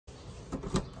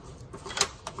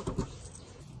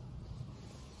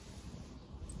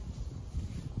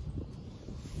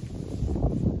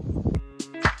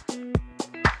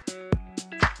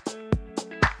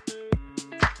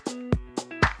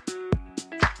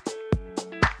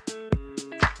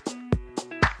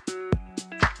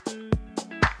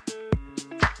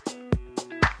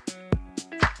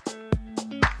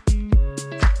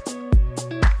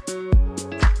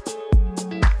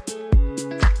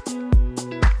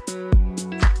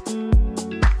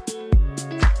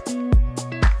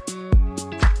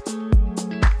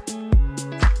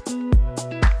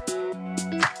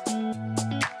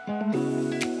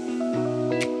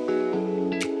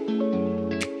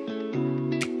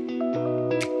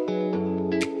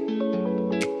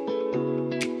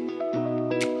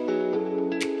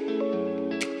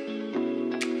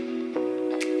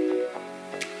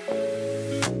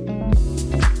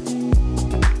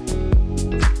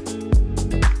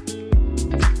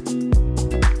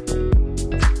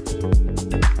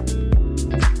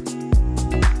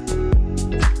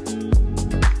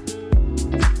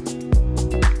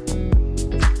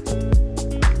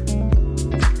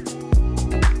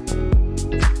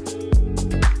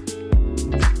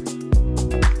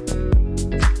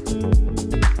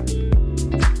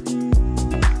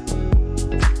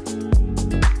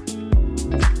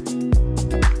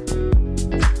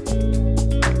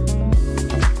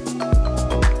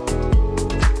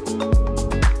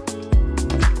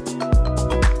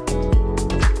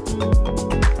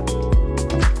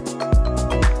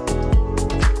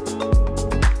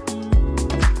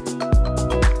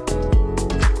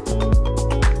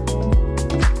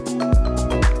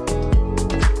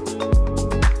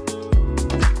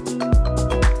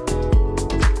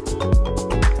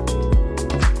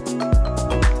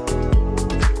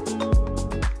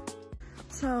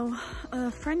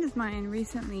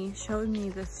recently showed me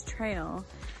this trail,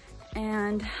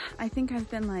 and I think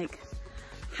I've been like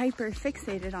hyper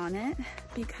fixated on it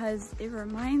because it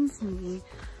reminds me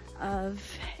of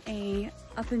a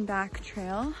up and back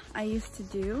trail I used to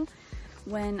do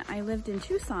when I lived in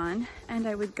Tucson, and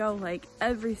I would go like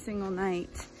every single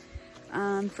night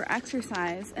for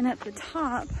exercise. And at the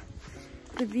top,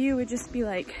 the view would just be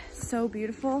like so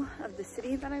beautiful of the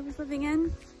city that I was living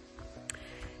in.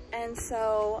 And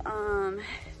so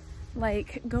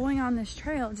like going on this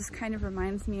trail just kind of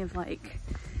reminds me of like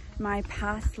my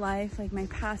past life, like my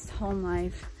past home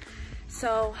life.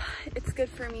 So it's good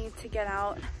for me to get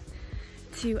out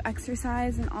to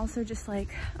exercise and also just like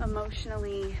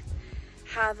emotionally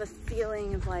have a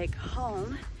feeling of like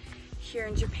home here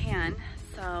in Japan.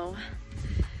 So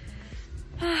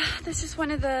that's just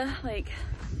one of the like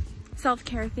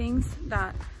self-care things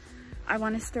that I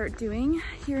want to start doing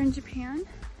here in Japan.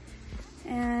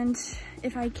 And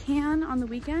if I can on the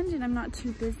weekend and I'm not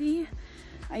too busy,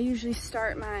 I usually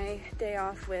start my day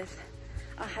off with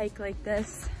a hike like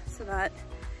this so that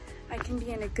I can be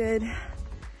in a good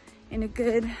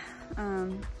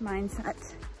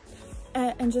mindset.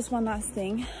 And just one last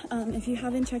thing, if you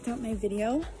haven't checked out my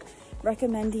video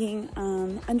recommending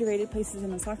underrated places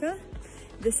in Osaka,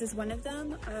 this is one of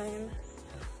them. I'm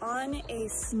on a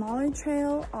smaller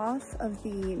trail off of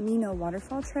the Minoh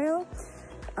waterfall trail.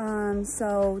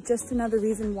 So just another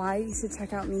reason why you should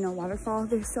check out Minoh waterfall.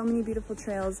 There's so many beautiful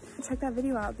trails. Check that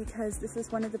video out because this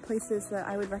is one of the places that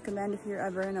I would recommend if you're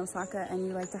ever in Osaka and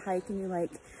you like to hike and you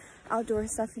like outdoor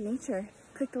stuff in nature.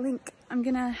 Click the link. I'm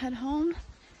gonna head home,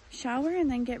 shower, and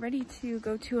then get ready to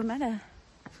go to Omeda.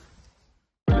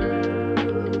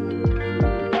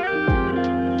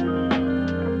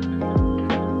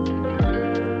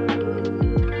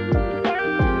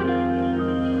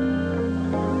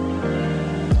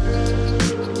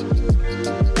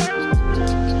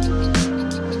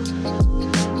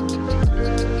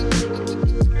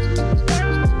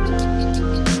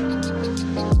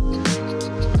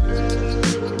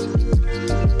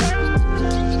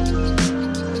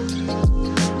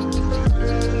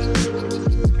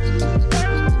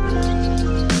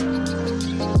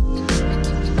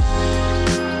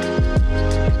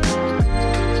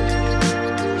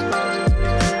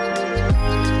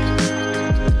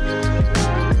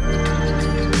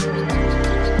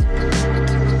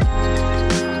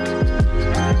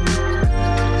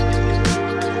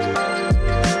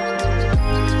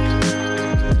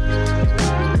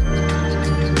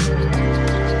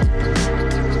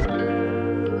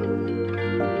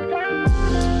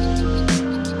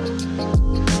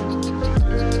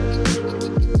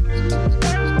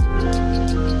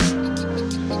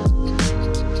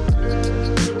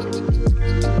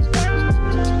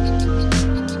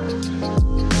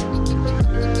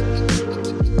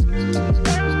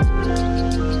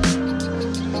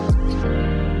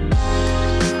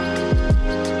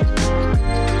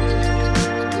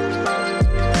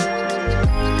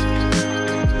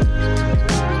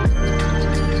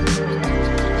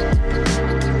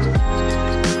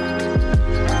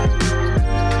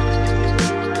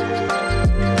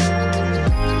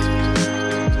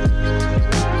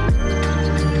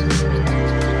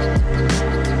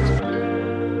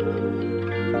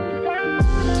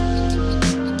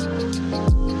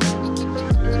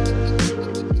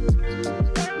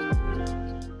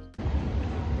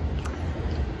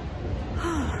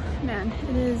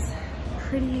 It is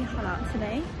pretty hot out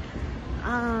today.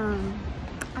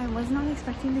 I was not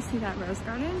expecting to see that rose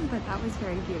garden, but that was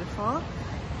very beautiful.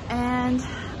 And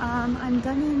I'm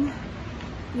done in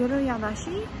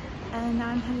Yodoyabashi, and now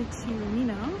I'm headed to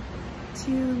Minoh to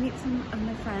meet some of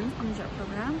my friends on the jet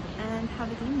program and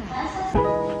have a game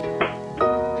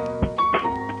night.